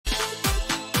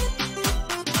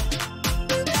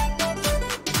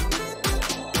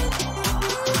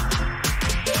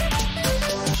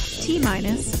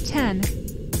minus 10,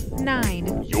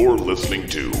 9. You're listening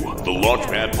to the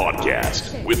Launchpad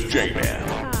Podcast with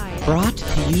J-Man. 5, Brought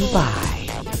to you by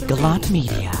Gallant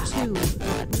Media. 2,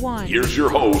 1. Here's your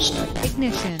host,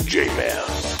 Ignition. J-Man.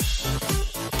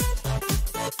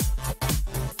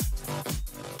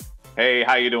 Hey,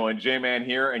 how you doing? J-Man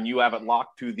here, and you have it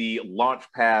locked to the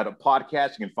Launchpad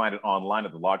Podcast. You can find it online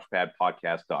at the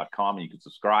launchpadpodcast.com, and you can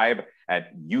subscribe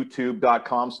at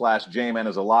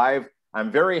youtube.com/JManIsAlive. I'm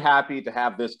very happy to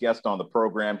have this guest on the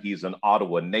program. He's an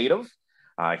Ottawa native.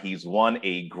 He's won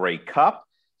a Grey Cup.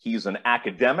 He's an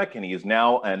academic, and he is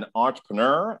now an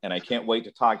entrepreneur, and I can't wait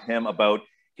to talk to him about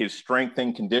his strength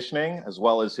and conditioning, as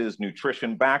well as his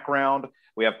nutrition background.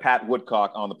 We have Pat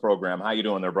Woodcock on the program. How you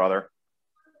doing there, brother?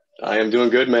 I am doing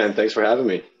good, man. Thanks for having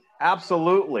me.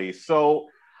 Absolutely. So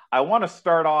I want to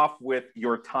start off with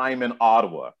your time in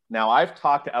Ottawa. Now, I've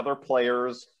talked to other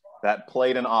players that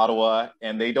played in Ottawa,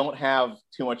 and they don't have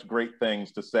too much great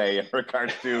things to say in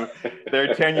regards to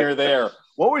their tenure there.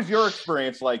 What was your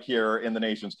experience like here in the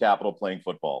nation's capital playing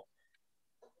football?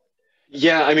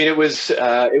 Yeah, I mean, it was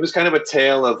kind of a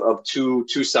tale of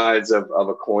two sides of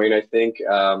a coin, I think.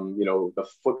 The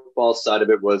football side of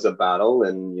it was a battle,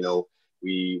 and,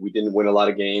 we didn't win a lot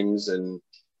of games, and,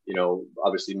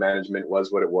 obviously management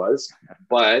was what it was.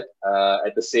 But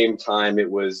at the same time, it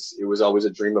was always a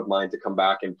dream of mine to come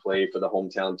back and play for the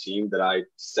hometown team that I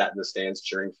sat in the stands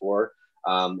cheering for,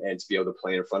 and to be able to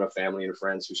play in front of family and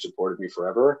friends who supported me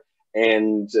forever.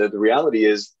 And the reality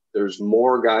is there's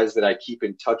more guys that I keep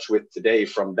in touch with today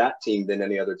from that team than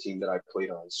any other team that I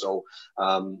played on. So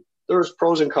there's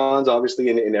pros and cons, obviously,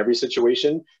 in every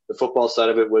situation. The football side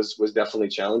of it was definitely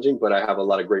challenging, but I have a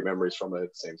lot of great memories from it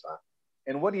at the same time.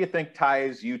 And what do you think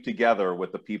ties you together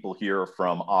with the people here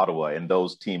from Ottawa and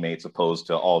those teammates opposed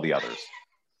to all the others?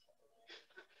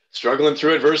 Struggling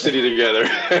through adversity together.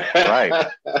 Right.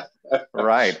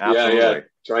 Absolutely. Yeah.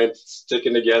 Trying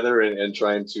sticking together and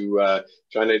trying to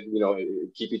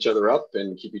keep each other up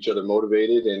and keep each other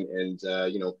motivated, and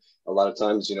a lot of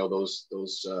times those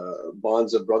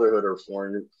bonds of brotherhood are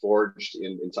forged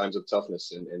in times of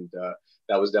toughness, and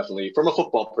that was definitely, from a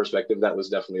football perspective, that was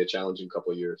definitely a challenging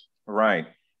couple of years. Right.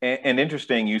 And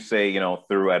interesting, you say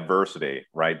through adversity,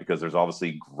 right? Because there's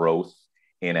obviously growth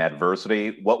in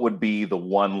adversity. What would be the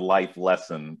one life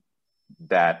lesson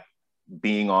that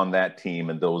being on that team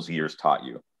in those years taught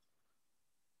you?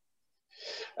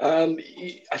 I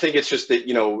think it's just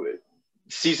that,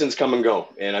 seasons come and go.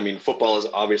 And I mean, football is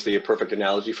obviously a perfect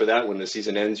analogy for that. When the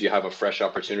season ends, you have a fresh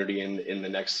opportunity in the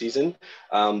next season.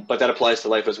 But that applies to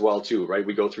life as well, too, right?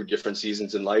 We go through different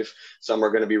seasons in life. Some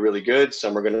are going to be really good.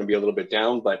 Some are going to be a little bit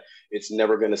down, but it's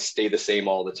never going to stay the same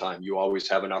all the time. You always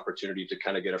have an opportunity to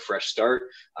kind of get a fresh start,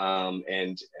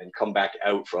 and come back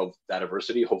out from that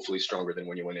adversity, hopefully stronger than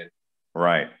when you went in.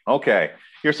 Right. Okay.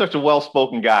 You're such a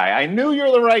well-spoken guy. I knew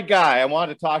you're the right guy. I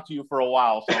wanted to talk to you for a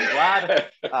while, so I'm glad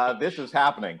this is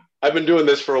happening. I've been doing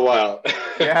this for a while.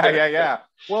 Yeah.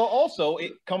 Well, also,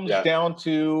 it comes down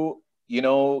to,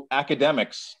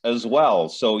 academics as well.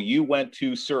 So you went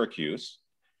to Syracuse,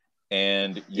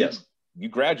 and you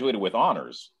graduated with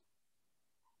honors.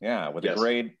 Yeah, with a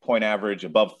grade point average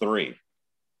above 3.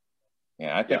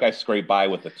 Yeah, I think I scraped by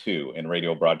with a 2 in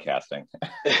radio broadcasting.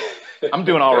 I'm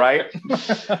doing all right.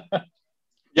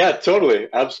 Yeah, totally.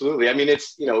 Absolutely. I mean,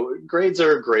 it's, grades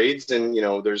are grades, and,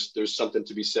 there's something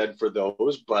to be said for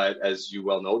those, but as you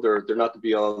well know, they're not the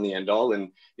be all and the end all.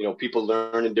 And, people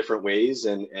learn in different ways,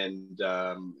 and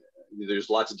there's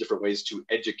lots of different ways to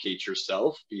educate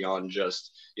yourself beyond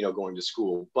just, going to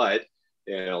school. But,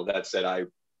 that said,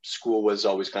 school was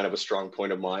always kind of a strong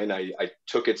point of mine. I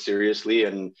took it seriously,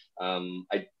 and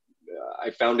I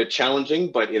found it challenging,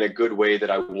 but in a good way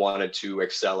that I wanted to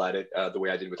excel at it the way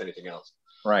I did with anything else.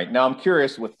 Right. Now, I'm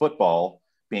curious, with football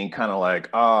being kind of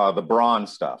like, the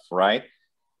bronze stuff, right?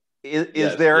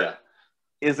 Is there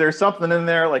something in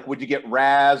there? Like, would you get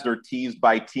razzed or teased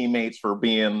by teammates for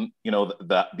being,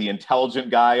 the intelligent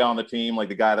guy on the team, like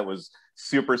the guy that was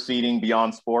superseding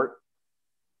beyond sport?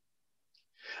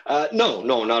 No,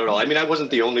 not at all. I mean, I wasn't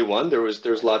the only one.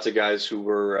 There's lots of guys who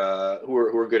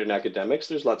were good in academics.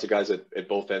 There's lots of guys at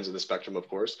both ends of the spectrum, of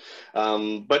course.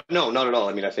 But no, not at all.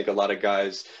 I mean, I think a lot of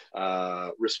guys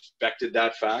respected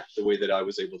that fact, the way that I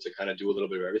was able to kind of do a little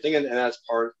bit of everything. And that's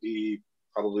partly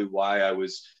probably why I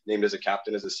was named as a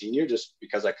captain as a senior, just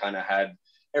because I kind of had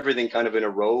everything kind of in a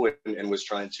row, and was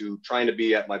trying to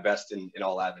be at my best in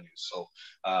all avenues. So,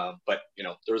 but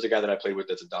there was a guy that I played with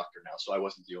that's a doctor now, so I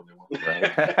wasn't the only one.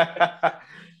 Right.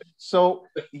 So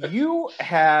you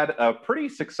had a pretty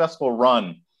successful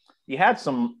run. You had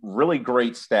some really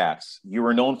great stats. You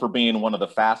were known for being one of the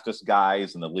fastest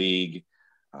guys in the league.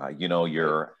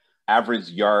 Your average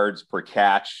yards per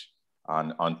catch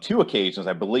on 2 occasions,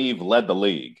 I believe, led the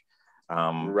league.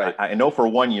 Right. I know for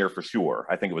 1 year for sure.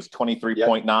 I think it was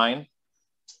 23.9.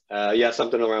 Yeah,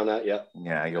 something around that. Yeah.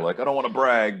 Yeah, you're like, I don't want to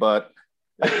brag, but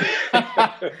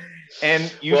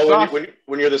and you well, saw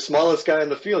when you're the smallest guy in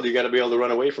the field, you got to be able to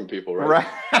run away from people, right?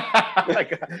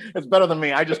 Right. It's better than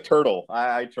me. I just turtle.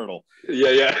 I turtle.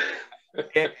 Yeah.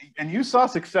 And you saw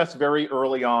success very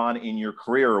early on in your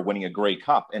career winning a Grey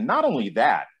Cup. And not only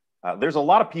that, there's a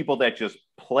lot of people that just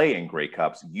play in Grey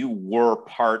Cups. You were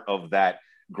part of that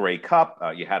Grey Cup.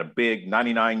 You had a big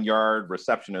 99-yard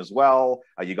reception as well.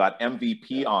 You got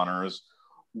MVP honors.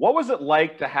 What was it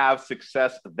like to have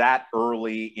success that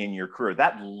early in your career,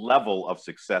 that level of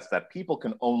success that people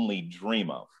can only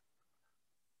dream of?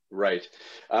 Right.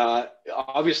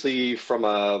 Obviously, from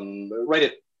right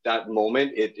at that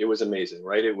moment, it was amazing,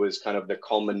 right? It was kind of the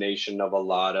culmination of a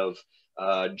lot of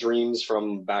dreams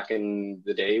from back in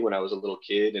the day when I was a little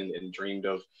kid and dreamed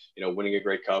of, winning a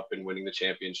Grey Cup and winning the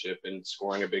championship and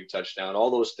scoring a big touchdown,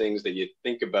 all those things that you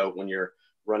think about when you're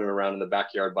running around in the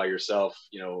backyard by yourself,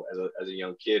 as a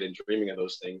young kid and dreaming of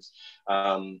those things.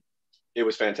 It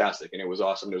was fantastic and it was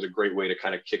awesome. It was a great way to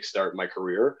kind of kickstart my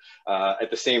career.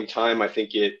 At the same time, I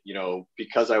think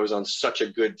because I was on such a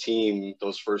good team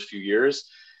those first few years,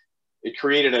 it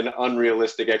created an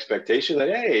unrealistic expectation that,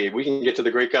 hey, we can get to the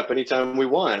Grey Cup anytime we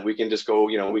want. We can just go,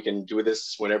 we can do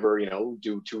this whenever,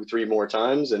 do 2-3 more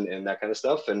times and that kind of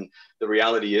stuff. And the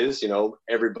reality is,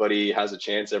 everybody has a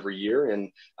chance every year.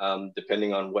 And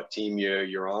depending on what team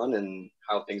you're on and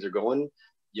how things are going,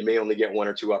 you may only get 1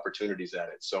 or 2 opportunities at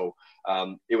it. So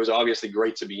it was obviously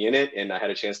great to be in it. And I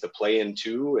had a chance to play in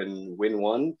 2 and win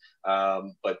 1.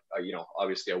 But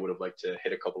obviously I would have liked to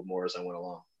hit a couple more as I went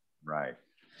along. Right.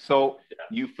 So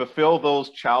you fulfill those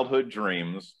childhood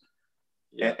dreams,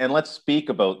 and let's speak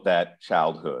about that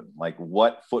childhood, like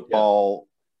what football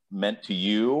meant to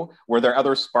you. Were there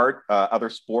other sports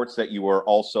that you were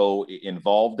also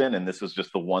involved in, and this was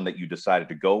just the one that you decided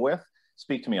to go with?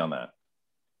 Speak to me on that.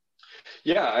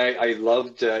 Yeah, I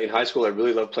loved, in high school, I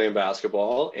really loved playing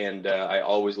basketball, and I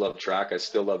always loved track. I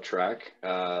still love track.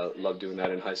 Loved doing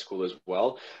that in high school as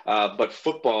well. But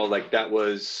football, like that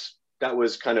was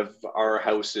kind of our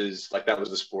house's, like that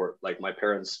was the sport. Like my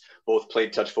parents both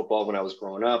played touch football when I was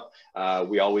growing up.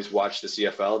 We always watched the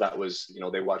CFL. That was,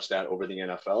 they watched that over the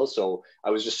NFL. So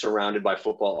I was just surrounded by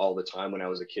football all the time when I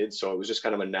was a kid. So it was just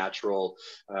kind of a natural,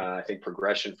 I think,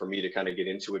 progression for me to kind of get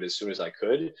into it as soon as I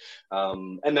could.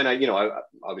 And then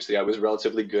obviously I was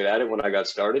relatively good at it when I got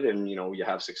started, and, you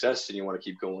have success and you want to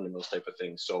keep going and those type of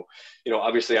things. So,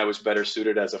 obviously I was better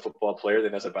suited as a football player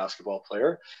than as a basketball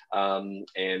player.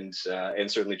 And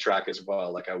certainly track as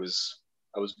well. Like I was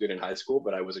good in high school,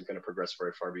 but I wasn't going to progress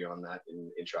very far beyond that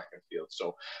in track and field.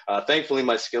 So thankfully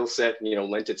my skill set,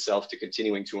 lent itself to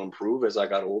continuing to improve as I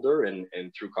got older and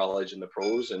through college and the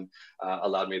pros, and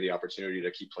allowed me the opportunity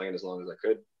to keep playing as long as I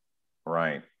could.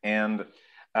 Right. And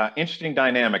interesting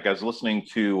dynamic. I was listening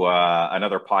to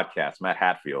another podcast, Matt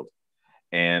Hatfield,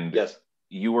 and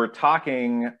you were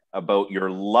talking about your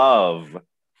love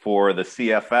for the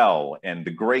CFL, and the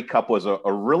Grey Cup was a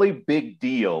really big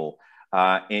deal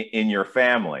in your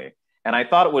family. And I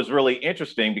thought it was really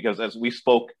interesting because, as we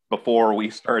spoke before we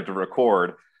started to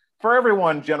record, for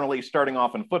everyone generally starting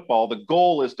off in football, the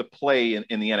goal is to play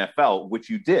in the NFL, which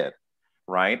you did,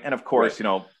 right? And of course,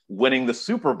 winning the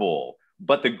Super Bowl.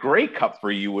 But the Grey Cup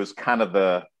for you was kind of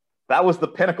that was the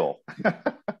pinnacle.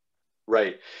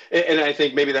 Right. And I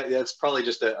think maybe that's probably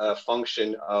just a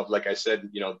function of, like I said,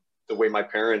 the way my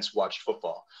parents watched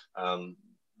football.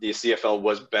 The CFL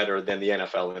was better than the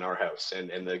NFL in our house,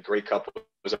 and the Grey Cup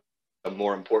was a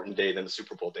more important day than the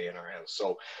Super Bowl day in our house.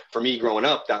 So for me growing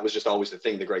up, that was just always the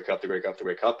thing, the Grey Cup, the Grey Cup, the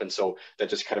Grey Cup. And so that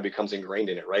just kind of becomes ingrained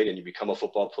in it, right? And you become a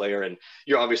football player, and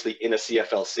you're obviously in a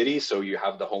CFL city, so you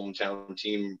have the hometown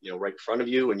team, right in front of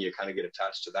you, and you kind of get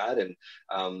attached to that.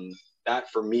 And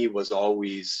that for me was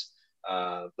always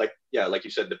like you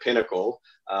said, the pinnacle.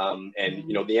 And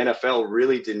the NFL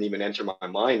really didn't even enter my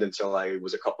mind until I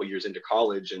was a couple years into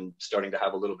college and starting to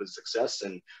have a little bit of success,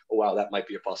 and oh wow, that might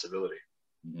be a possibility.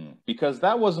 Because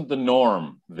that wasn't the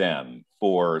norm then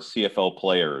for CFL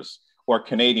players or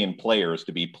Canadian players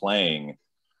to be playing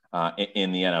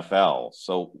in the NFL.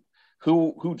 So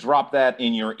who dropped that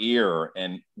in your ear,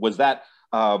 and was that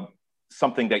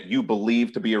something that you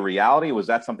believed to be a reality? Was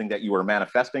that something that you were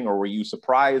manifesting, or were you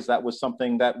surprised that was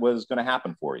something that was going to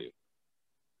happen for you?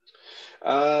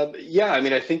 I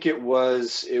mean, I think it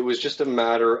was just a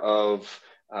matter of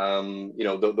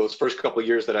those first couple of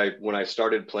years when I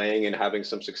started playing and having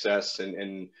some success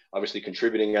and obviously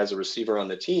contributing as a receiver on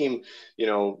the team,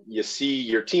 you see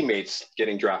your teammates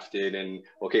getting drafted and,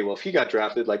 okay, well, if he got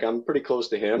drafted, like I'm pretty close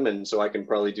to him. And so I can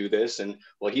probably do this. And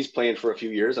well, he's playing for a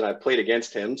few years and I played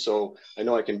against him. So I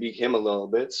know I can beat him a little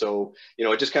bit. So,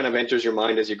 it just kind of enters your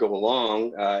mind as you go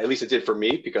along. At least it did for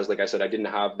me, because like I said, I didn't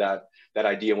have that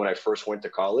idea when I first went to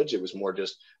college. It was more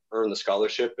just earn the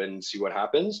scholarship and see what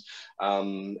happens.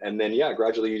 And then,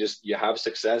 gradually you have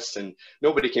success, and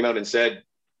nobody came out and said,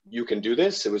 you can do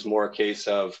this. It was more a case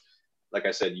of, like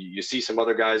I said, you see some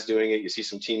other guys doing it, you see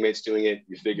some teammates doing it,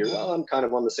 you figure, well, I'm kind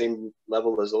of on the same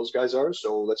level as those guys are,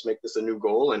 so let's make this a new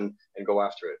goal and go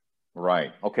after it.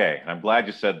 Right. Okay. I'm glad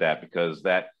you said that, because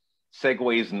that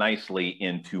segues nicely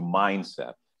into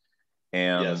mindset.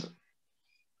 And yes.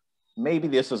 Maybe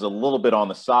this is a little bit on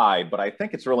the side, but I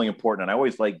think it's really important. And I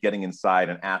always like getting inside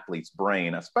an athlete's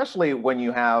brain, especially when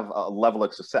you have a level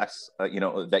of success,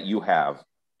 that you have.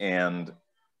 And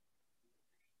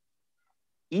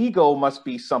ego must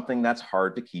be something that's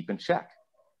hard to keep in check,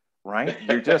 right?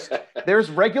 There's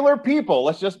regular people.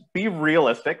 Let's just be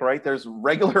realistic, right? There's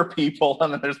regular people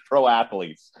and then there's pro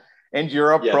athletes. And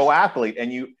you're a pro athlete,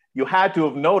 and you had to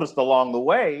have noticed along the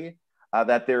way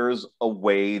that there's a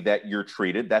way that you're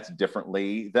treated that's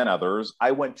differently than others.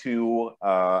 I went to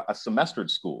a semestered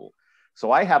school.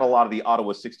 So I had a lot of the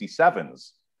Ottawa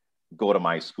 67s go to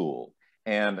my school.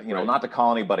 And, not to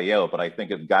call anybody out, but I think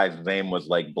the guy's name was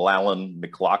like Blallen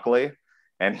McLaughlin.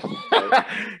 And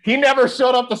he never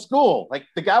showed up to school. Like,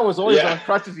 the guy was always on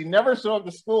crutches. He never showed up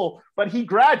to school, but he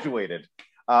graduated.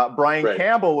 Brian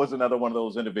Campbell was another one of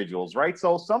those individuals, right?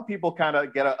 So some people kind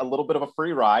of get a little bit of a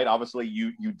free ride. Obviously,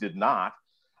 you did not.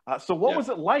 So what was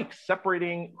it like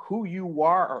separating who you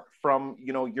are from,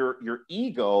 your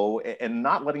ego, and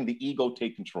not letting the ego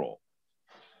take control?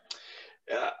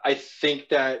 I think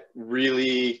that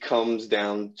really comes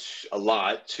down a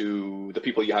lot to the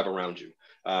people you have around you.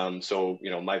 So,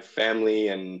 my family,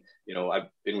 and, I've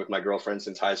been with my girlfriend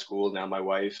since high school, now my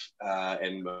wife,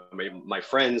 and my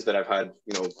friends that I've had,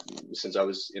 since I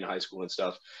was in high school and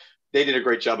stuff. They did a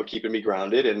great job of keeping me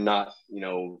grounded and not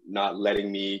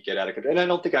letting me get out of control. And I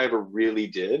don't think I ever really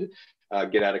did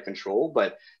get out of control,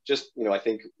 but just, I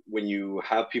think when you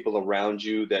have people around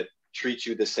you that treat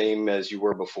you the same as you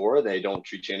were before, they don't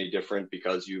treat you any different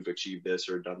because you've achieved this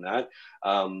or done that.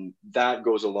 That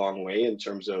goes a long way in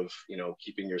terms of,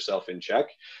 keeping yourself in check.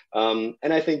 And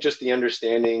I think just the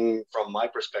understanding from my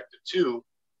perspective too,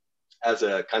 as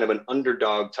a kind of an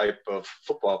underdog type of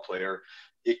football player,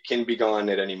 it can be gone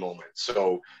at any moment.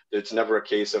 So it's never a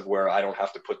case of where I don't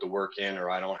have to put the work in, or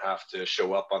I don't have to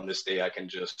show up on this day. I can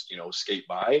just, skate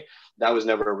by. That was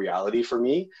never a reality for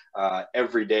me.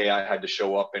 Every day I had to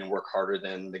show up and work harder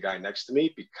than the guy next to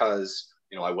me, because,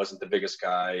 I wasn't the biggest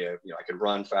guy. I could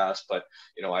run fast, but,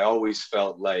 I always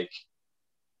felt like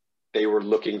they were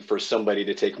looking for somebody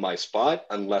to take my spot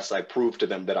unless I proved to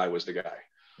them that I was the guy.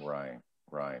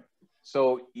 Right.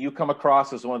 So you come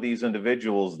across as one of these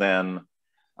individuals then,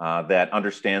 that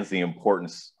understands the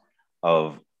importance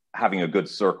of having a good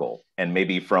circle, and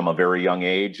maybe from a very young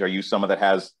age. Are you someone that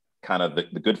has kind of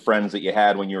the good friends that you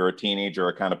had when you were a teenager,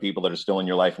 are kind of people that are still in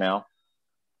your life now?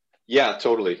 Yeah,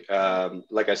 totally.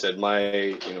 Like I said,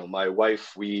 my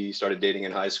wife, we started dating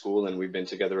in high school and we've been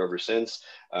together ever since.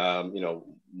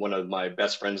 One of my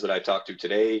best friends that I talked to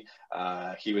today,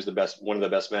 he was one of the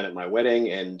best men at my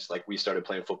wedding. And like, we started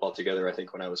playing football together, I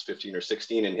think when I was 15 or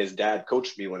 16, and his dad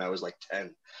coached me when I was like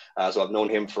 10. So I've known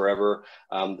him forever.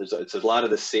 It's a lot of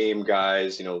the same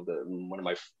guys, one of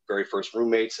my very first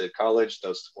roommates at college,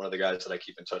 that's one of the guys that I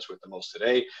keep in touch with the most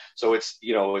today. So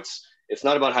it's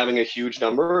not about having a huge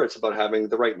number. It's about having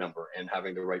the right number and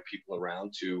having the right people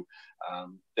around to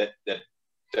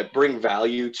that bring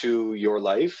value to your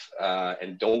life,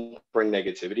 and don't bring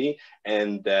negativity,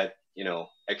 and that,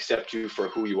 accept you for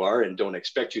who you are and don't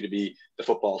expect you to be the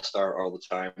football star all the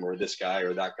time, or this guy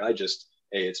or that guy. Just,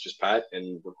 hey, it's just Pat,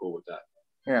 and we're cool with that.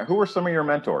 Yeah. Who were some of your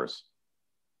mentors?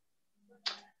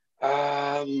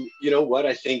 You know what?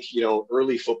 I think,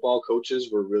 early football coaches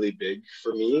were really big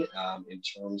for me, in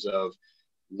terms of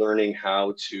learning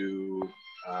how to,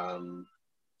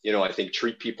 I think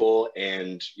treat people,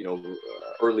 and,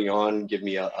 early on give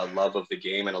me a love of the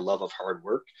game and a love of hard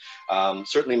work.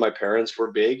 Certainly my parents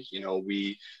were big.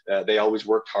 They always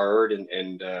worked hard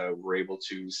and were able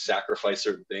to sacrifice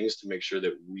certain things to make sure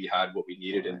that we had what we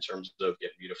needed in terms of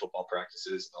getting me to football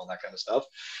practices and all that kind of stuff.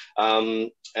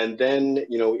 And then,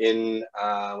 when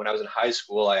I was in high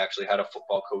school, I actually had a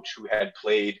football coach who had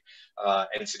played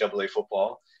NCAA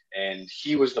football. And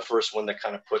he was the first one that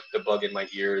kind of put the bug in my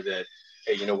ear that,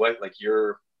 hey, you know what, like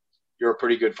you're a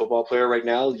pretty good football player right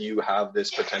now. You have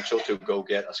this potential to go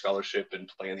get a scholarship and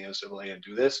play in the NCAA and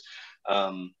do this.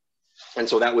 And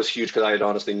so that was huge because I had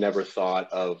honestly never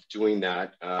thought of doing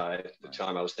that. At the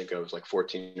time, I was thinking I was like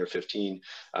 14 or 15.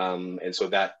 And so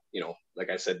that, like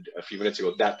I said a few minutes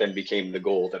ago, that then became the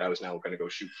goal that I was now going to go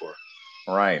shoot for.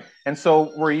 Right. And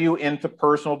so were you into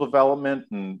personal development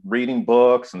and reading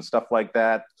books and stuff like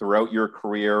that throughout your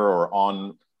career or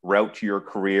on route to your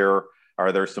career?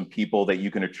 Are there some people that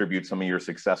you can attribute some of your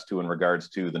success to in regards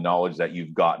to the knowledge that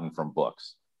you've gotten from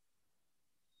books?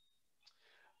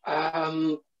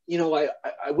 I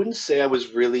wouldn't say I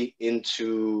was really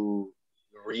into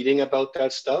reading about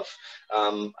that stuff.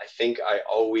 I think I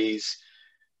always,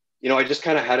 I just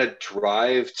kind of had a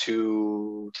drive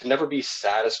to never be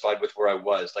satisfied with where I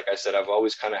was. Like I said, I've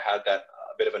always kind of had that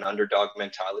bit of an underdog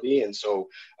mentality. And so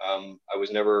I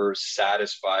was never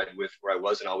satisfied with where I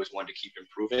was and always wanted to keep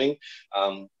improving.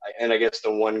 And I guess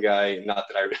the one guy, not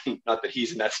that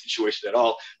he's in that situation at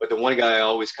all, but the one guy I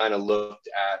always kind of looked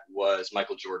at was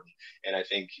Michael Jordan. And I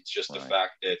think it's just the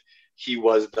fact that he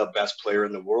was the best player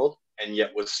in the world and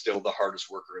yet was still the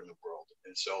hardest worker in the world.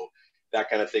 And so that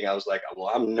kind of thing, I was like,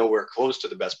 well, I'm nowhere close to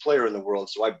the best player in the world,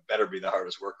 so I better be the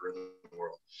hardest worker in the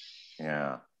world.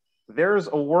 Yeah. There's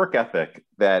a work ethic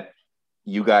that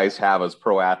you guys have as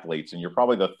pro athletes, and you're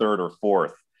probably the third or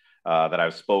fourth that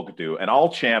I've spoken to, and all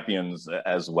champions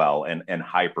as well, and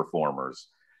high performers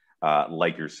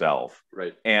like yourself.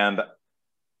 Right. And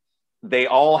they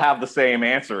all have the same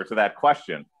answer to that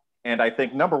question. And I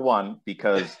think, number one,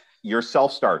 because you're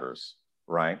self-starters,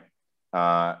 right?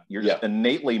 You're just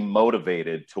innately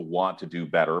motivated to want to do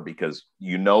better because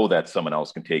you know that someone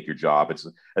else can take your job. It's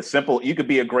a simple, you could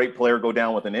be a great player, go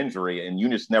down with an injury, and you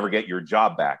just never get your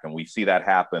job back. And we see that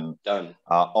happen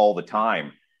all the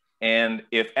time. And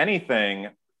if anything,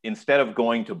 instead of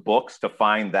going to books to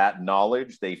find that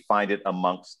knowledge, they find it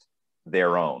amongst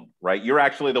their own, right? You're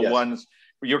actually the ones,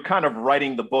 you're kind of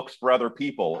writing the books for other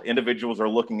people. Individuals are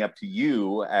looking up to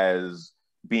you as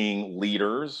being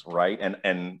leaders, right?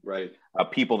 And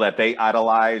people that they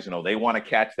idolize, they want to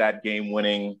catch that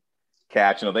game-winning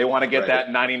catch. They want to get that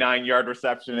 99-yard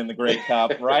reception in the Grey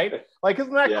Cup, right? Like,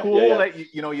 isn't that cool that,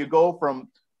 you go from,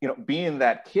 being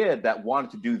that kid that wanted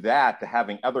to do that to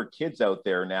having other kids out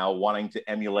there now wanting to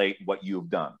emulate what you've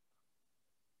done?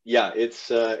 Yeah,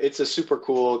 it's a super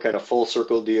cool kind of full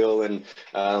circle deal, and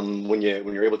when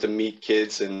you're able to meet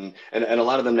kids and a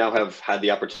lot of them now have had the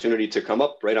opportunity to come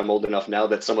up, right? I'm old enough now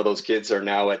that some of those kids are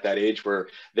now at that age where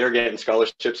they're getting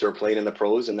scholarships or playing in the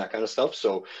pros and that kind of stuff.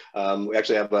 So we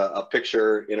actually have a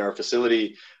picture in our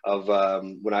facility of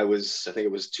when I think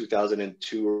it was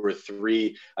 2002 or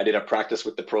 3. I did a practice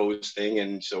with the pros thing,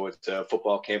 and so it's a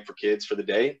football camp for kids for the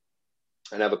day,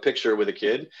 and I have a picture with a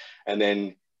kid, and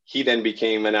then he then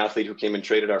became an athlete who came and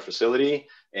traded our facility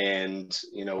and,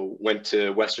 went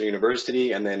to Western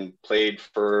University and then played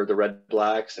for the Red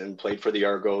Blacks and played for the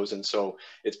Argos. And so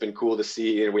it's been cool to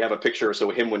see. We have a picture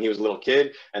of him when he was a little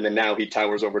kid, and then now he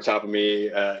towers over top of me,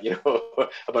 about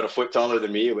a foot taller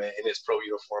than me in his pro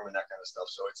uniform and that kind of stuff.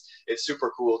 So it's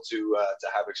super cool to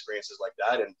have experiences like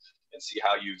that and see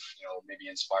how you've, maybe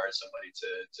inspired somebody to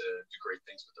do great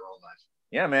things with their own life.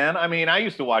 Yeah, man. I mean, I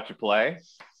used to watch you play.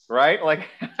 Right? Like,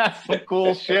 that's some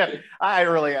cool shit. I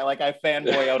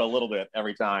fanboy out a little bit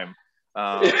every time.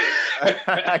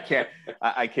 I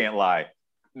can't lie.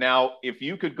 Now, if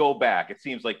you could go back, it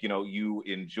seems like, you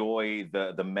enjoy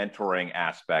the mentoring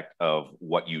aspect of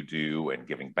what you do and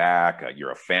giving back.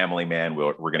 You're a family man.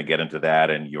 We're going to get into that.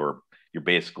 And you're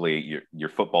basically your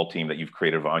football team that you've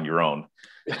created on your own.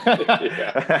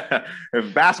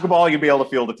 If basketball, you'd be able to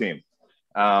field a team.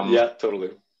 Yeah, totally.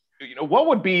 What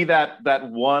would be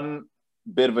that one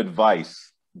bit of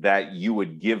advice that you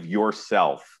would give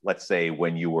yourself, let's say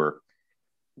when you were,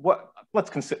 let's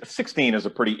consider 16 is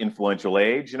a pretty influential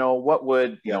age. What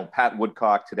would, Pat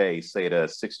Woodcock today say to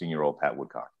 16-year-old Pat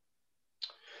Woodcock?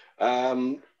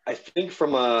 I think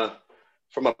from a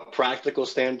practical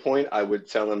standpoint, I would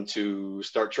tell them to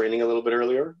start training a little bit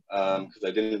earlier because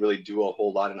I didn't really do a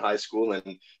whole lot in high school.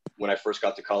 And when I first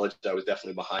got to college, I was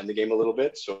definitely behind the game a little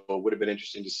bit. So it would have been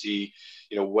interesting to see,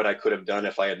 what I could have done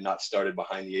if I had not started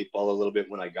behind the 8 ball a little bit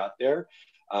when I got there.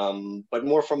 But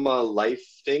more from a life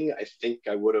thing, I think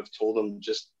I would have told them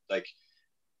just like,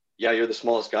 yeah, you're the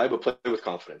smallest guy, but play with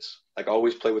confidence. Like,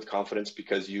 always play with confidence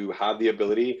because you have the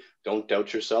ability. Don't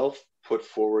doubt yourself. Put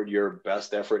forward your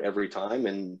best effort every time,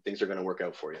 and things are going to work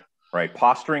out for you. Right.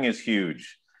 Posturing is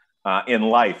huge in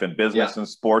life and business and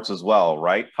sports as well,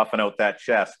 right? Puffing out that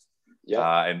chest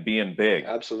and being big.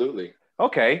 Absolutely.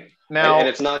 Okay. Now, and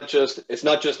it's not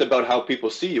just about how people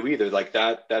see you either. Like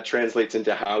that translates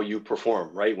into how you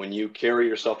perform, right? When you carry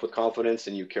yourself with confidence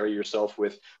and you carry yourself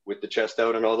with the chest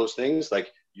out and all those things,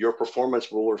 like your performance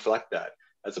will reflect that,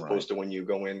 as opposed to when you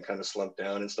go in kind of slumped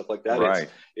down and stuff like that. Right.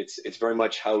 It's very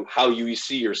much how you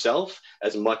see yourself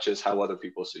as much as how other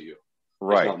people see you.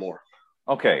 Right. If not more.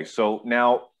 Okay, so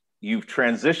now you've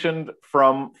transitioned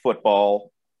from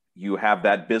football. You have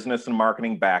that business and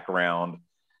marketing background.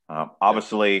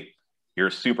 Obviously, you're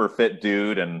a super fit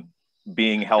dude, and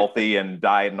being healthy and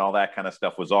diet and all that kind of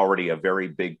stuff was already a very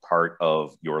big part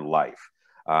of your life.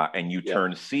 And you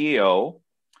turned CEO,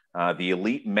 the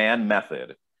Elite Man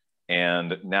Method,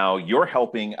 and now you're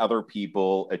helping other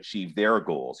people achieve their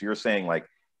goals. You're saying, like,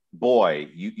 boy,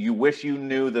 you wish you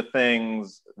knew the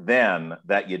things then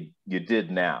that you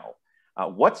did now.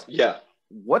 What's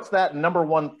that number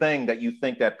one thing that you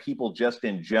think that people just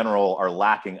in general are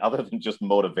lacking, other than just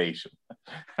motivation?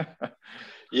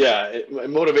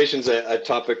 Motivation's a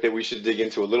topic that we should dig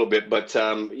into a little bit, but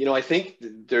I think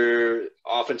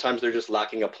oftentimes they're just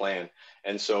lacking a plan.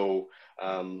 And so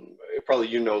probably,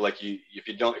 if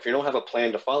you don't have a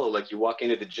plan to follow, like you walk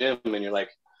into the gym and you're like,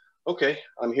 okay,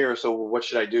 I'm here, so what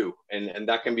should I do? And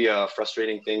that can be a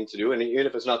frustrating thing to do. And even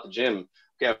if it's not the gym,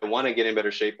 okay, I want to get in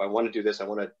better shape, I want to do this, I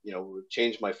want to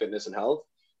change my fitness and health.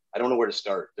 I don't know where to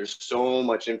start. There's so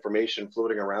much information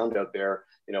floating around out there,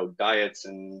 diets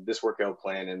and this workout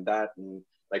plan and that, and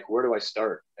like, where do I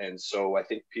start? And so I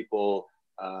think people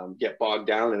get bogged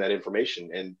down in that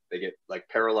information, and they get like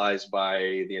paralyzed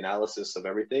by the analysis of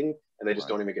everything, and they just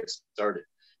don't even get started.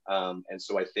 And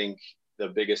so I think the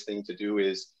biggest thing to do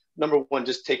is, number one,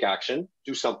 just take action,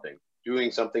 do something.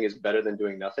 Doing something is better than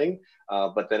doing nothing.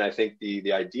 But then I think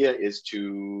the idea is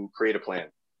to create a plan.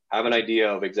 Have an idea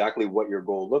of exactly what your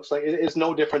goal looks like. It's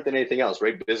no different than anything else,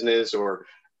 right? Business or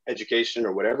education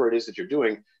or whatever it is that you're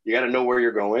doing, you got to know where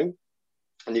you're going,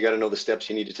 and you got to know the steps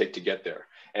you need to take to get there.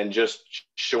 And just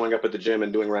showing up at the gym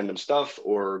and doing random stuff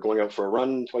or going out for a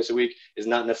run twice a week is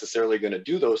not necessarily going to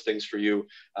do those things for you.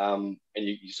 So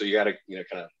you got to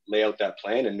kind of lay out that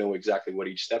plan and know exactly what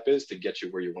each step is to get you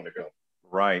where you want to go.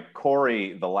 Right.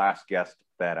 Corey, the last guest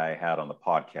that I had on the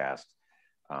podcast,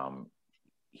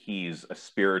 he's a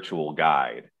spiritual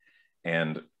guide,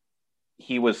 and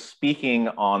he was speaking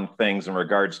on things in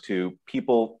regards to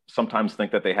people sometimes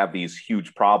think that they have these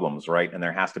huge problems, right? And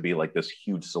there has to be like this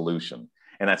huge solution.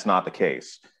 And that's not the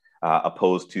case,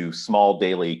 opposed to small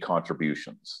daily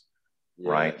contributions,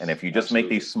 right? And if you just make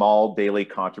these small daily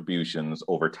contributions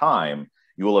over time,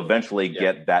 you will eventually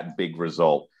get that big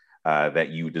result that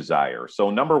you desire. So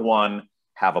number one,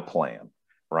 have a plan,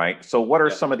 right? So what are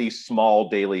some of these small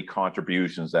daily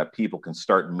contributions that people can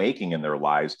start making in their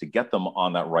lives to get them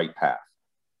on that right path?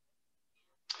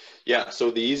 Yeah, so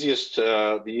the easiest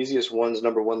ones,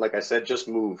 number one, like I said, just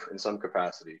move in some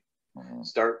capacity.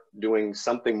 Start doing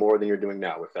something more than you're doing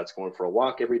now. If that's going for a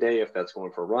walk every day, if that's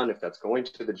going for a run, if that's going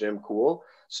to the gym, cool.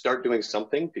 Start doing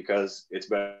something, because it's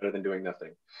better than doing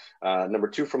nothing. Number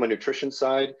two, from a nutrition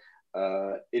side,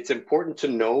 it's important to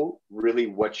know really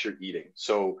what you're eating.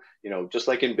 So, just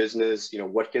like in business,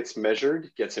 what gets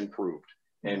measured gets improved.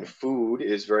 And food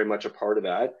is very much a part of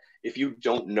that. If you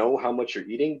don't know how much you're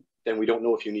eating, then we don't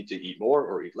know if you need to eat more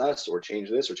or eat less or change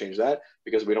this or change that,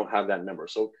 because we don't have that number.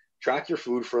 So track your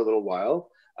food for a little while.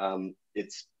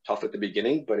 It's tough at the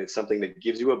beginning, but it's something that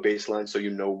gives you a baseline so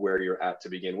you know where you're at to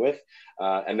begin with.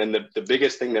 And then the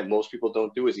biggest thing that most people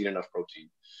don't do is eat enough protein.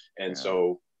 And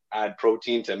so add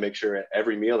protein to make sure at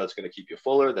every meal that's going to keep you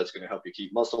fuller, that's going to help you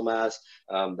keep muscle mass,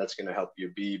 that's going to help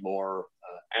you be more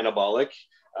anabolic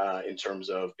in terms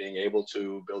of being able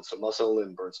to build some muscle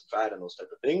and burn some fat and those type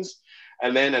of things.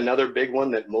 And then another big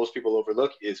one that most people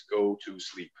overlook is go to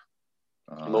sleep.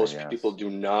 Most people do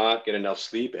not get enough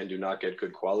sleep and do not get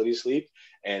good quality sleep.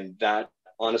 And that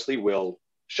honestly will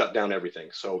shut down everything.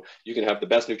 So you can have the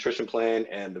best nutrition plan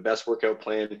and the best workout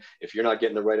plan. If you're not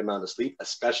getting the right amount of sleep,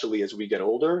 especially as we get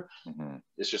older,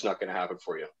 it's just not going to happen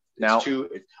for you.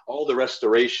 All the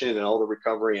restoration and all the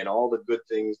recovery and all the good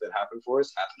things that happen for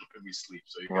us happen when we sleep.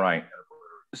 So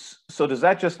So does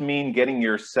that just mean getting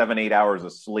your 7-8 hours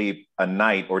of sleep a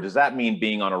night, or does that mean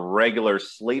being on a regular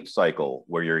sleep cycle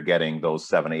where you're getting those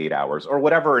 7-8 hours, or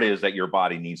whatever it is that your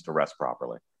body needs to rest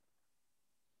properly?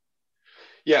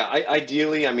 Yeah,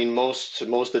 ideally, I mean, most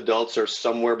adults are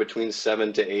somewhere between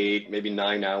 7 to 8, maybe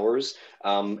 9 hours.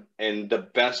 And the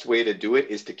best way to do it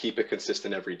is to keep it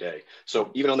consistent every day.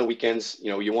 So even on the weekends,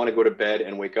 you want to go to bed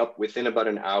and wake up within about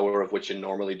an hour of what you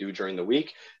normally do during the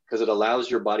week, because it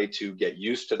allows your body to get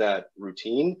used to that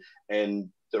routine, and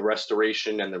the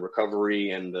restoration and the recovery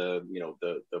and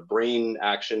the brain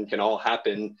action can all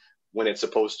happen when it's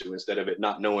supposed to, instead of it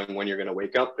not knowing when you're going to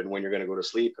wake up and when you're going to go to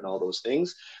sleep and all those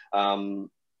things.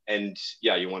 And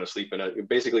yeah, you want to sleep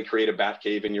basically create a bat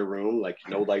cave in your room, like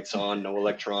no lights on, no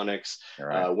electronics,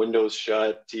 windows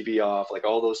shut, TV off, like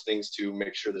all those things to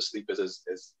make sure the sleep is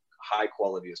as high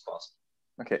quality as possible.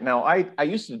 Okay. Now I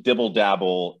used to dibble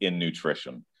dabble in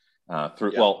nutrition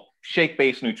well,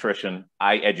 shake-based nutrition.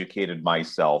 I educated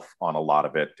myself on a lot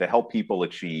of it to help people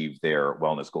achieve their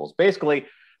wellness goals. Basically,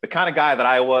 the kind of guy that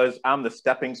I was, I'm the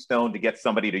stepping stone to get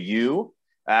somebody to you.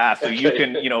 So you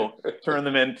can, turn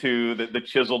them into the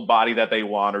chiseled body that they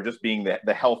want, or just being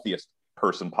the healthiest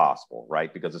person possible,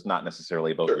 right? Because it's not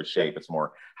necessarily about your shape. It's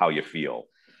more how you feel.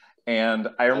 And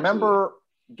I remember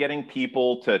getting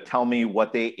people to tell me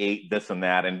what they ate, this and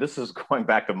that. And this is going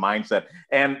back to mindset.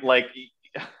 And like,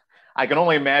 I can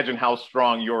only imagine how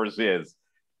strong yours is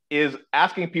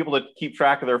asking people to keep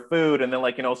track of their food. And then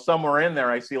like, somewhere in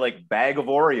there, I see like bag of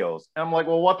Oreos. And I'm like,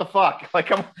 well, what the fuck? Like,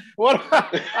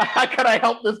 how can I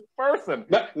help this person?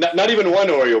 Not even one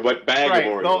Oreo, but bag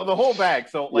of Oreos. The whole bag.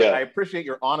 So like, I appreciate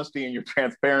your honesty and your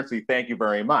transparency. Thank you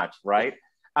very much. Right.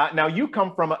 Now you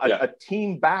come from a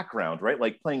team background, right?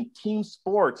 Like playing team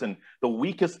sports, and the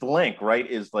weakest link, right,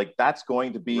 is like, that's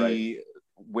going to be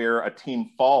where a team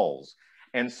falls.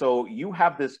 And so you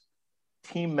have this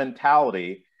team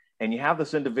mentality, and you have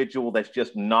this individual that's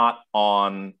just not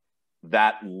on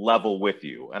that level with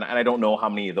you. And I don't know how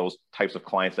many of those types of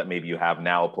clients that maybe you have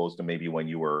now, opposed to maybe when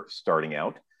you were starting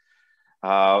out.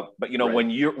 But when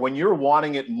you're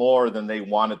wanting it more than they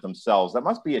want it themselves, that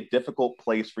must be a difficult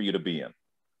place for you to be in.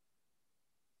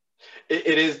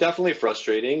 It is definitely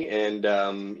frustrating. And,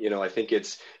 I think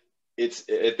it's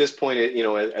at this point,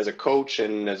 as a coach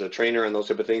and as a trainer and those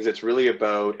type of things, it's really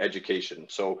about education.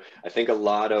 So I think a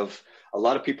lot of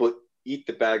people eat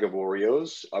the bag of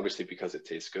Oreos, obviously because it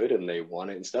tastes good and they want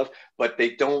it and stuff, but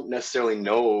they don't necessarily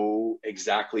know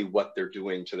exactly what they're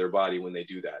doing to their body when they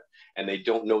do that. And they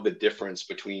don't know the difference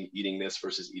between eating this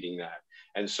versus eating that.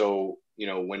 And so,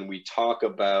 when we talk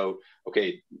about,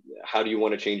 okay, how do you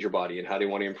want to change your body and how do you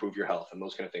want to improve your health and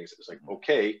those kind of things? It's like,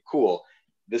 okay, cool.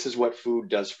 This is what food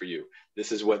does for you.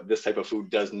 This is what this type of food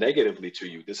does negatively to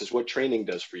you. This is what training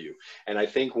does for you. And I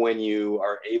think when you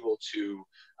are able to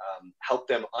help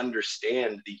them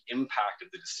understand the impact of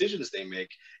the decisions they make,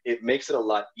 it makes it a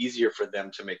lot easier for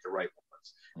them to make the right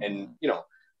ones. And,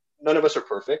 none of us are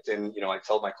perfect. And, I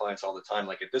tell my clients all the time,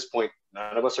 like at this point,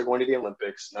 none of us are going to the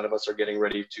Olympics. None of us are getting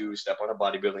ready to step on a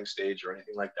bodybuilding stage or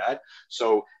anything like that.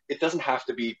 So it doesn't have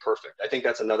to be perfect. I think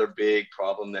that's another big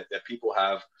problem that people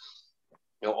have.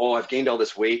 I've gained all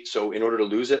this weight, so in order to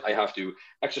lose it, I have to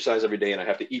exercise every day and I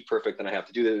have to eat perfect and I have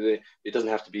to do that. It doesn't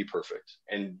have to be perfect.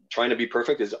 And trying to be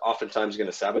perfect is oftentimes going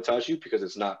to sabotage you because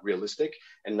it's not realistic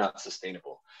and not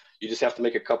sustainable. You just have to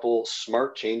make a couple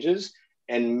smart changes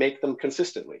and make them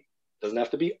consistently. Doesn't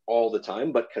have to be all the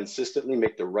time, but consistently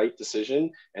make the right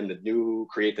decision and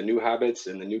create the new habits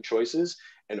and the new choices.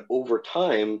 And over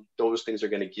time, those things are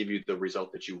going to give you the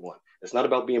result that you want. It's not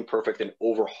about being perfect and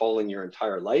overhauling your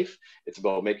entire life. It's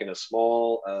about making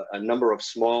a number of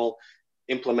small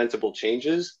implementable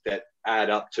changes that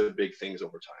add up to big things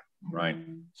over time. Right.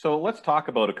 So let's talk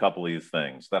about a couple of these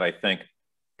things that I think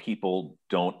people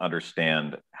don't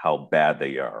understand how bad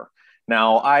they are.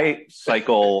 Now, I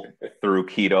cycle through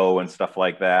keto and stuff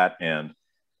like that. And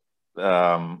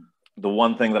the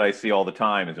one thing that I see all the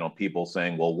time is, people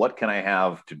saying, well, what can I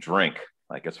have to drink?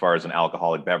 Like as far as an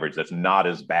alcoholic beverage, that's not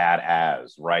as bad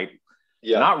as, right?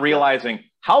 Yeah. Not realizing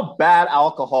how bad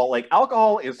alcohol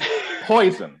is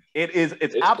poison.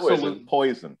 It's absolute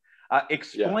poison.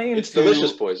 Explain. It's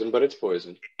delicious poison, but it's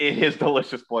poison. It is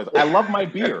delicious poison. I love my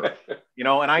beer,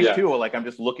 and I too, like, I'm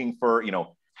just looking for,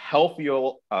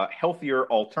 healthier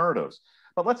alternatives.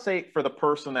 But let's say for the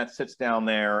person that sits down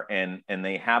there and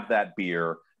they have that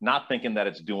beer, not thinking that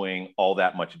it's doing all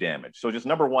that much damage. So just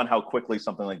number one, how quickly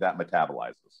something like that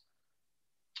metabolizes.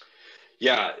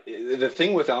 Yeah, the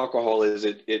thing with alcohol is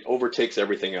it overtakes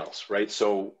everything else, right?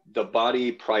 So the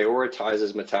body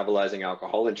prioritizes metabolizing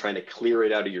alcohol and trying to clear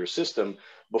it out of your system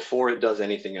before it does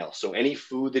anything else. So any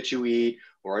food that you eat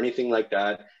or anything like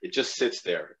that, it just sits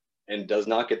there and does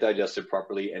not get digested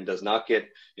properly and does not get,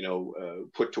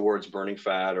 put towards burning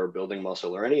fat or building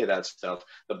muscle or any of that stuff.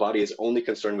 The body is only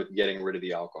concerned with getting rid of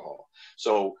the alcohol.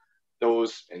 So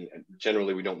those, and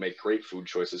generally we don't make great food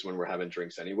choices when we're having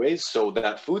drinks anyways. So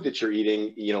that food that you're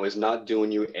eating, is not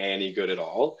doing you any good at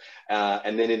all.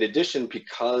 And then in addition,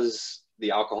 because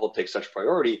the alcohol takes such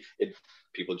priority,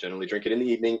 people generally drink it in the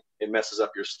evening, it messes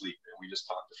up your sleep. And we just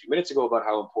talked a few minutes ago about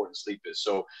how important sleep is.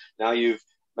 So now you've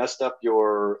messed up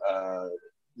your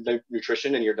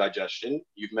nutrition and your digestion.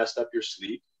 You've messed up your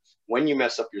sleep. when you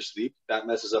mess up your sleep, that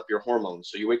messes up your hormones.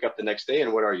 So you wake up the next day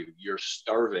and what are you? You're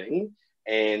starving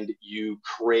and you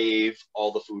crave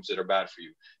all the foods that are bad for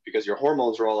you because your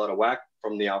hormones are all out of whack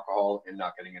from the alcohol and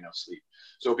not getting enough sleep.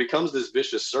 So it becomes this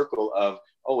vicious circle of,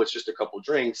 oh, it's just a couple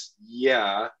drinks.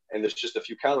 Yeah. And there's just a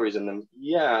few calories in them.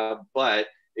 Yeah. But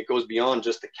it goes beyond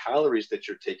just the calories that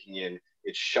you're taking in.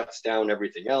 It shuts down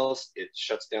everything else. It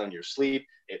shuts down your sleep.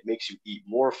 It makes you eat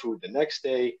more food the next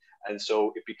day. And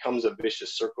so it becomes a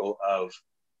vicious circle of,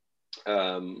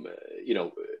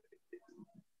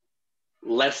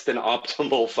 less than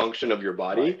optimal function of your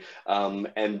body,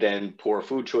 and then poor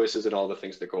food choices and all the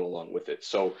things that go along with it.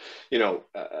 So,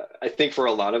 I think for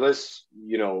a lot of us,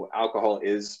 alcohol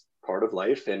is part of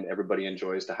life and everybody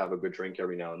enjoys to have a good drink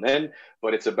every now and then,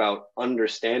 but it's about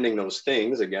understanding those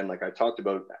things. Again, like I talked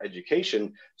about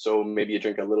education. So maybe you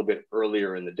drink a little bit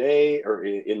earlier in the day or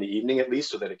in the evening, at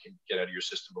least, so that it can get out of your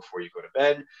system before you go to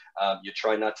bed. You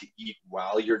try not to eat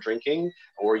while you're drinking,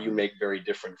 or you make very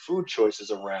different food choices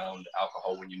around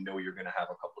alcohol when you know you're going to have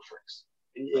a couple of drinks,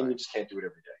 and you just can't do it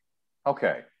every day.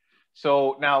 Okay.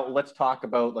 So now let's talk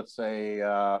about, let's say,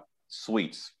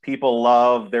 sweets. People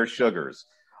love their sugars.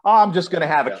 Oh, I'm just going to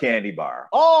have a candy bar.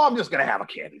 Oh, I'm just going to have a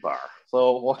candy bar.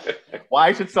 So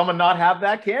why should someone not have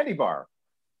that candy bar?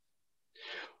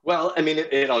 Well, I mean,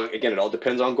 it all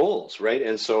depends on goals, right?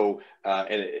 And so, and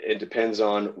it depends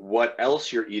on what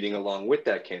else you're eating along with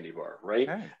that candy bar, right?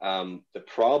 Okay. The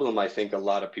problem I think a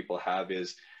lot of people have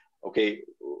is, okay,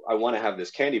 I want to have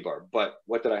this candy bar, but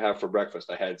what did I have for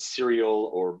breakfast? I had cereal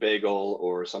or bagel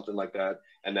or something like that.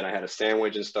 And then I had a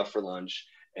sandwich and stuff for lunch.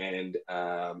 And,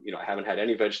 I haven't had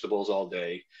any vegetables all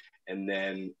day, and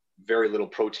then very little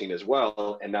protein as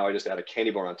well. And now I just add a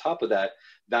candy bar on top of that.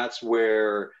 That's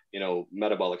where,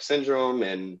 metabolic syndrome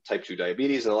and type 2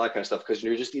 diabetes and all that kind of stuff, because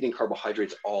you're just eating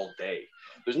carbohydrates all day.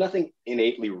 There's nothing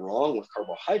innately wrong with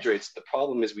carbohydrates. The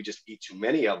problem is we just eat too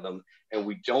many of them, and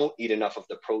we don't eat enough of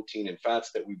the protein and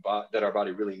fats that our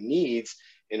body really needs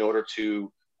in order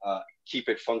to keep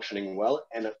it functioning well,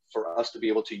 and for us to be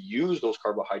able to use those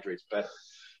carbohydrates better.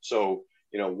 So,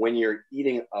 when you're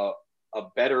eating a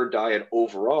better diet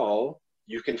overall,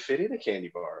 you can fit in a candy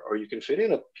bar, or you can fit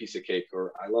in a piece of cake,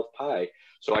 or I love pie.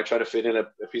 So I try to fit in a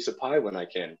piece of pie when I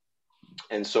can.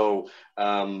 And so,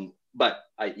 but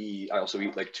I also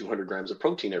eat like 200 grams of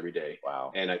protein every day.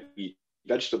 Wow. And I eat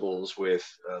vegetables with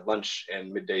lunch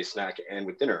and midday snack and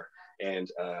with dinner. And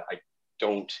I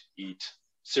don't eat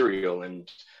cereal and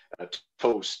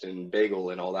toast and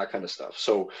bagel and all that kind of stuff.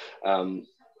 So,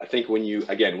 I think when you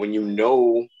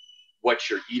know what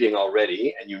you're eating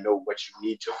already, and you know what you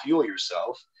need to fuel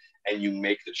yourself, and you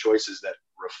make the choices that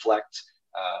reflect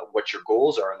what your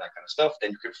goals are and that kind of stuff,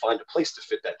 then you can find a place to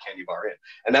fit that candy bar in.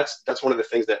 And that's one of the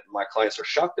things that my clients are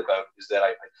shocked about, is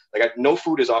that no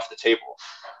food is off the table.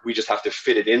 We just have to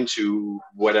fit it into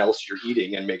what else you're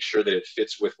eating and make sure that it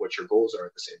fits with what your goals are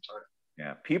at the same time.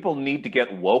 Yeah, people need to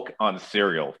get woke on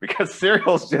cereal, because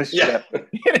cereal's just shit.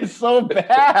 It is so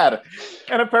bad.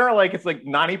 And apparently, it's like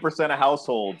 90% of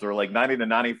households, or like 90 to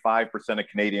 95% of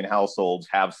Canadian households,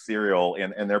 have cereal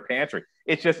in their pantry.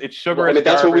 It's sugar. Well, I mean,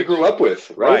 that's what we grew up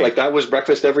with, right? Like that was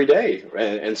breakfast every day.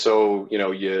 And so,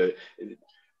 you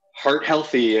heart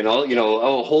healthy and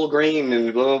all, whole grain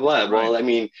and blah, blah, blah. Right. Well, I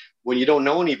mean, when you don't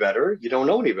know any better, you don't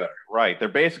know any better. Right.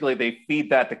 They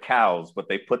feed that to cows, but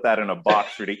they put that in a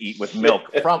box for to eat with milk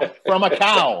from a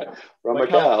cow. From a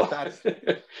cow.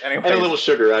 Anyway. And a little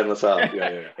sugar on the top.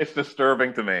 Yeah. It's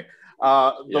disturbing to me.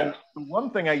 The one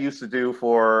thing I used to do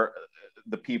for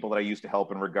the people that I used to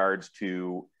help in regards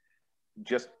to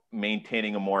just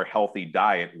maintaining a more healthy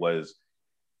diet was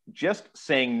just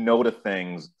saying no to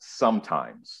things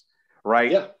sometimes.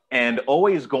 Right. Yeah. And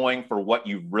always going for what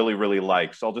you really, really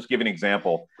like. So I'll just give an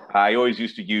example. I always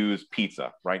used to use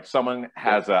pizza, right? Someone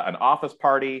has an office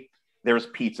party, there's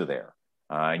pizza there.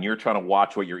 And you're trying to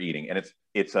watch what you're eating. And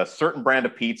it's a certain brand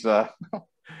of pizza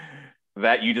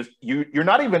that you're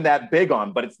not even that big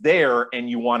on, but it's there and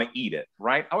you want to eat it,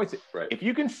 right? I always say, if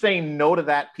you can say no to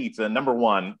that pizza, number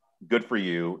one, good for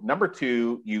you. Number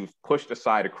two, you've pushed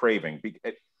aside a craving.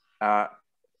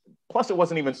 Plus, it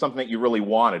wasn't even something that you really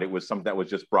wanted. It was something that was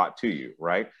just brought to you,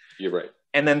 right? You're right.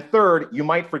 And then third, you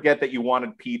might forget that you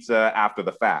wanted pizza after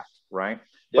the fact, right?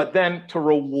 Yep. But then to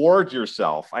reward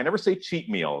yourself, I never say cheat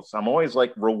meals. I'm always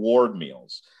like reward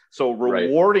meals. So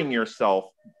rewarding yourself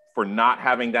for not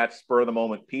having that spur of the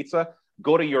moment pizza,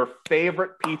 go to your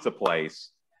favorite pizza place.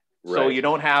 So you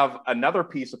don't have another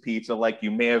piece of pizza like you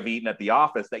may have eaten at the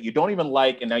office that you don't even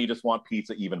like, and now you just want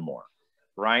pizza even more,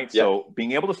 right? Yep. So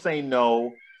being able to say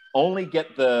no, only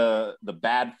get the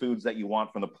bad foods that you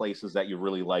want from the places that you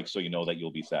really like, so you know that you'll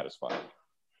be satisfied.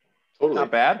 Totally.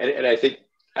 Not bad. And I think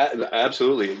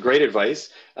absolutely great advice,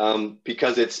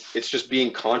 because it's just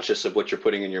being conscious of what you're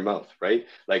putting in your mouth, right?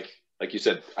 Like you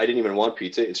said, I didn't even want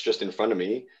pizza. It's just in front of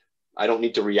me. I don't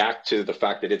need to react to the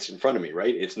fact that it's in front of me,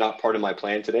 right? It's not part of my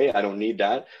plan today. I don't need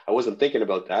that. I wasn't thinking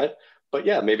about that. But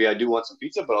yeah, maybe I do want some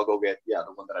pizza, but I'll go get, the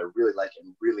one that I really like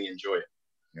and really enjoy it.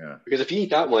 Yeah. Because if you eat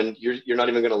that one, you're not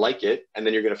even going to like it, and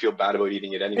then you're going to feel bad about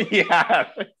eating it anyway. Yeah,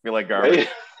 I feel like garbage.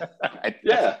 Right?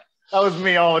 Yeah. That was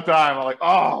me all the time. I'm like,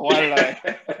 oh, why did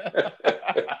I?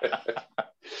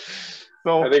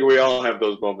 So I think we all have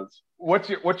those moments. What's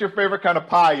your favorite kind of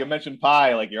pie? You mentioned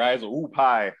pie, like your eyes are, ooh,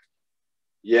 pie.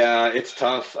 Yeah, it's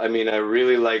tough. I mean, I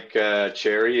really like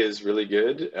cherry is really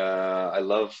good. I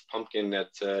love pumpkin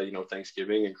at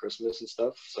Thanksgiving and Christmas and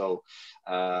stuff. So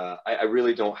I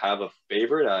really don't have a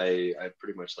favorite. I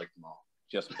pretty much like them all.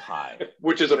 Just pie,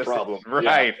 which is a problem,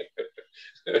 right?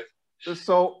 Yeah.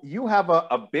 So you have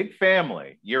a big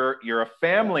family. You're a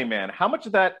family man. How much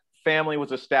of that family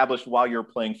was established while you were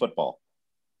playing football?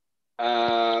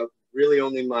 Really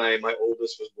only my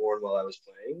oldest was born while I was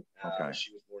playing. Okay.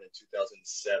 She was born in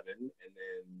 2007, and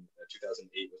then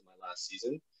 2008 was my last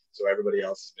season. So everybody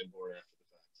else has been born after the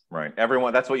fact. Right.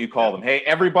 Everyone, that's what you call them. Hey,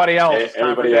 everybody else. Hey,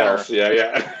 everybody else.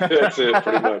 Yeah. That's it,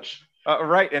 pretty much.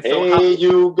 Right. And so hey,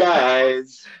 you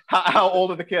guys. How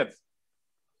old are the kids?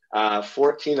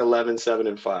 14, 11, 7,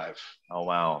 and 5. Oh,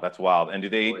 wow. That's wild. And do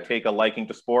they take a liking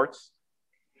to sports?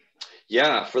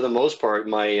 Yeah, for the most part,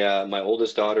 my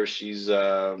oldest daughter, she's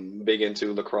big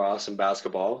into lacrosse and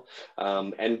basketball,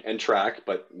 and track.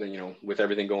 But with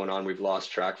everything going on, we've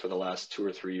lost track for the last 2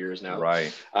 or 3 years now.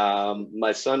 Right.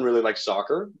 My son really likes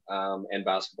soccer and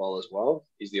basketball as well.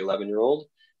 He's the 11-year-old,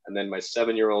 and then my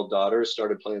 7-year-old daughter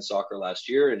started playing soccer last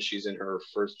year, and she's in her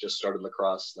just started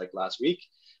lacrosse like last week.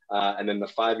 And then the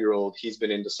 5-year-old, he's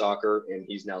been into soccer, and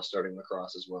he's now starting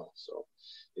lacrosse as well. So.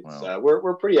 It's wow.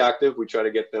 We're pretty active. We try to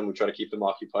keep them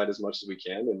occupied as much as we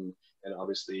can, and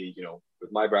obviously with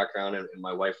my background and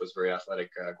my wife was very athletic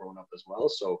growing up as well,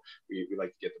 so we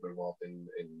like to get them involved in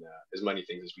as many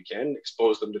things as we can,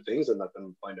 expose them to things and let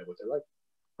them find out what they like.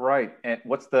 Right. And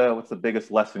what's the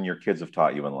biggest lesson your kids have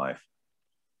taught you in life?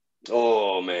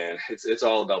 Oh man, it's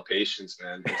all about patience,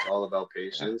 man. It's all about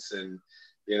patience. And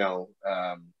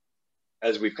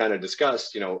as we've kind of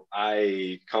discussed,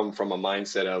 I come from a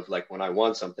mindset of like, when I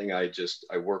want something, I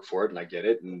work for it and I get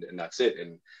it, and that's it.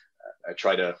 And I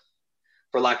try to,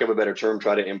 for lack of a better term,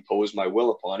 try to impose my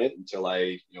will upon it until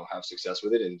I, have success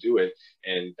with it and do it.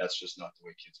 And that's just not the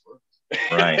way kids work.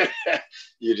 Right.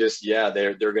 You just,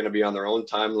 they're going to be on their own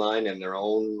timeline and their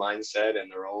own mindset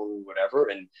and their own whatever.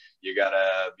 And you got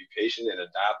to be patient and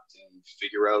adapt and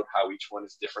figure out how each one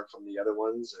is different from the other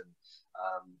ones. And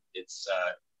it's,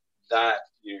 that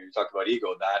you talk about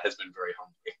ego, that has been very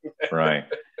humbling. Right.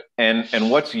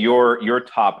 And what's your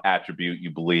top attribute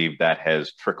you believe that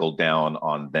has trickled down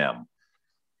on them?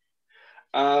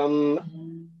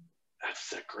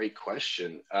 That's a great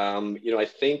question. I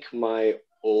think my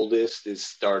oldest is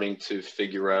starting to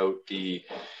figure out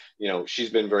she's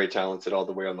been very talented all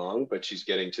the way along, but she's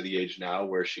getting to the age now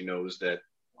where she knows that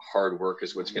hard work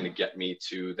is what's going to get me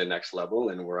to the next level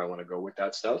and where I want to go with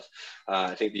that stuff.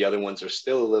 I think the other ones are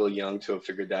still a little young to have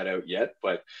figured that out yet,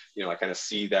 but I kind of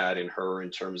see that in her in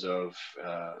terms of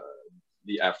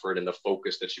the effort and the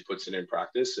focus that she puts in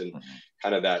practice, and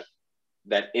kind of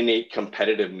that innate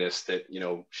competitiveness that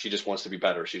she just wants to be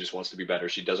better. She just wants to be better.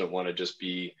 She doesn't want to just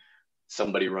be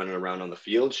somebody running around on the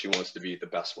field. She wants to be the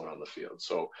best one on the field.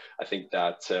 So I think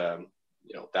that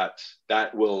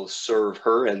that will serve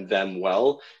her and them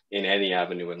well in any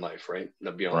avenue in life, right?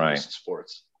 Beyond just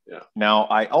sports. Yeah. Now,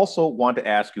 I also want to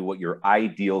ask you what your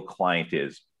ideal client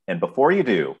is. And before you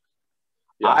do,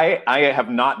 I have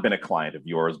not been a client of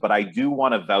yours, but I do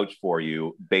want to vouch for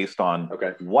you based on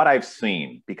what I've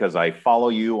seen, because I follow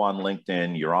you on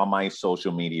LinkedIn, you're on my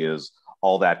social medias,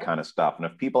 all that kind of stuff. And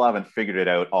if people haven't figured it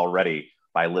out already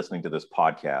by listening to this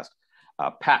podcast,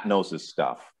 Pat knows his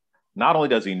stuff. Not only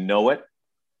does he know it,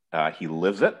 he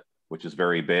lives it, which is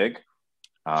very big.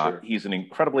 Sure. He's an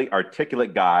incredibly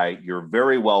articulate guy. You're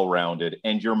very well-rounded,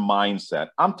 and your mindset.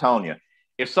 I'm telling you,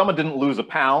 if someone didn't lose a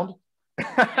pound,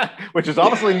 which is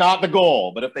obviously not the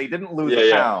goal, but if they didn't lose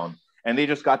a pound and they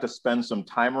just got to spend some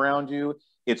time around you,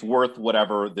 it's worth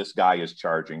whatever this guy is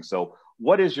charging. So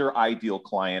what is your ideal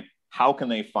client? How can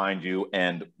they find you,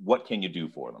 and what can you do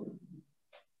for them?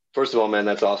 First of all, man,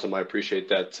 that's awesome. I appreciate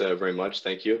that very much.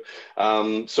 Thank you.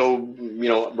 So,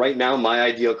 right now, my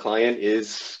ideal client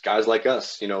is guys like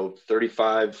us,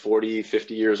 35, 40,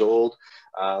 50 years old,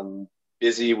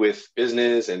 busy with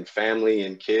business and family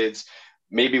and kids,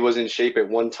 maybe was in shape at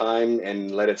one time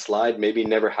and let it slide, maybe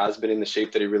never has been in the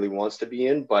shape that he really wants to be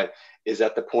in, but is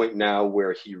at the point now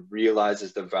where he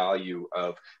realizes the value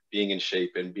of being in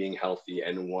shape and being healthy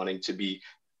and wanting to be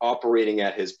operating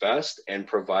at his best and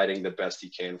providing the best he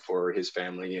can for his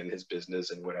family and his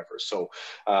business and whatever. So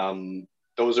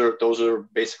those are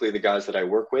basically the guys that I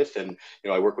work with, and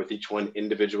I work with each one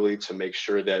individually to make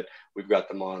sure that we've got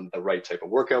them on the right type of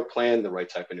workout plan, the right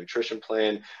type of nutrition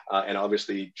plan, and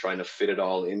obviously trying to fit it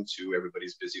all into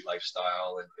everybody's busy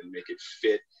lifestyle and make it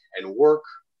fit and work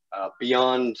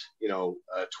beyond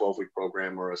a 12-week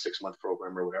program or a 6-month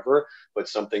program or whatever, but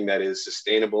something that is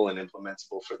sustainable and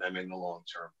implementable for them in the long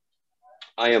term.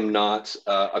 I am not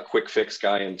a quick fix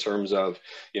guy in terms of,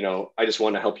 I just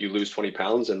want to help you lose 20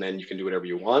 pounds and then you can do whatever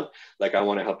you want. Like, I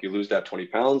want to help you lose that 20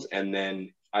 pounds and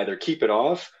then either keep it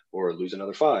off or lose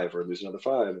another 5 or lose another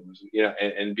 5,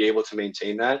 and be able to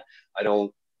maintain that.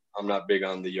 I'm not big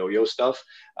on the yo-yo stuff.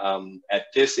 At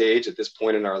this age, at this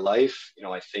point in our life,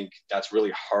 I think that's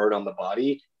really hard on the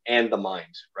body and the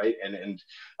mind, right? And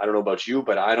I don't know about you,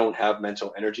 but I don't have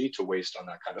mental energy to waste on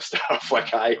that kind of stuff.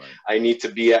 Like, I need to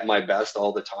be at my best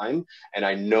all the time. And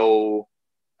I know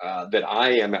that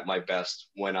I am at my best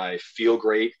when I feel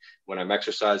great, when I'm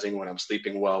exercising, when I'm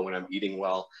sleeping well, when I'm eating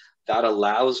well. That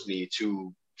allows me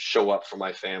to show up for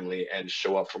my family and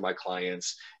show up for my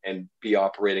clients and be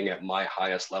operating at my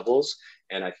highest levels.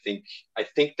 And I think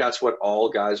that's what all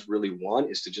guys really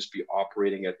want, is to just be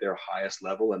operating at their highest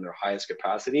level and their highest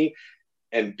capacity,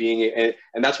 and and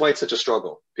that's why it's such a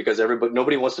struggle, because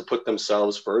nobody wants to put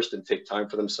themselves first and take time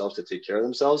for themselves to take care of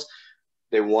themselves.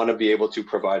 They want to be able to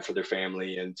provide for their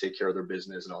family and take care of their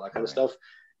business and all that kind of stuff.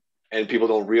 And people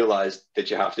don't realize that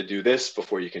you have to do this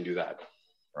before you can do that.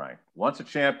 Right. Once a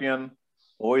champion,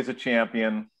 always a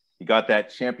champion. You got that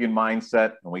champion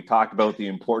mindset, and we talked about the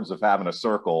importance of having a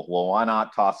circle. Well, why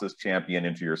not toss this champion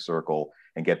into your circle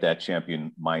and get that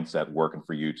champion mindset working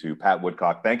for you too? Pat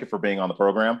Woodcock, thank you for being on the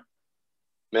program.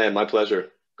 Man, my pleasure.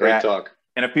 Great talk.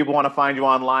 And if people want to find you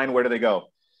online, where do they go?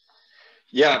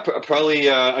 Yeah,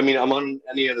 probably. I'm on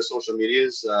any of the social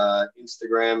medias.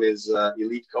 Instagram is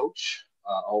Elite Coach,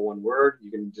 all one word.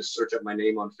 You can just search up my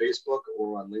name on Facebook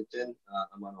or on LinkedIn.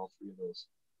 I'm on all 3 of those.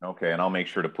 Okay, and I'll make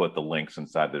sure to put the links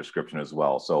inside the description as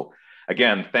well. So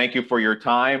again, thank you for your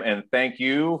time, and thank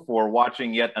you for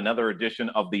watching yet another edition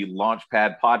of the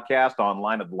Launchpad Podcast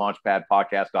online at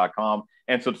thelaunchpadpodcast.com,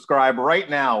 and subscribe right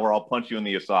now or I'll punch you in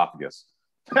the esophagus.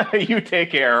 You take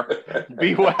care,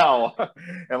 be well,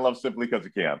 and love simply because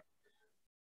you can.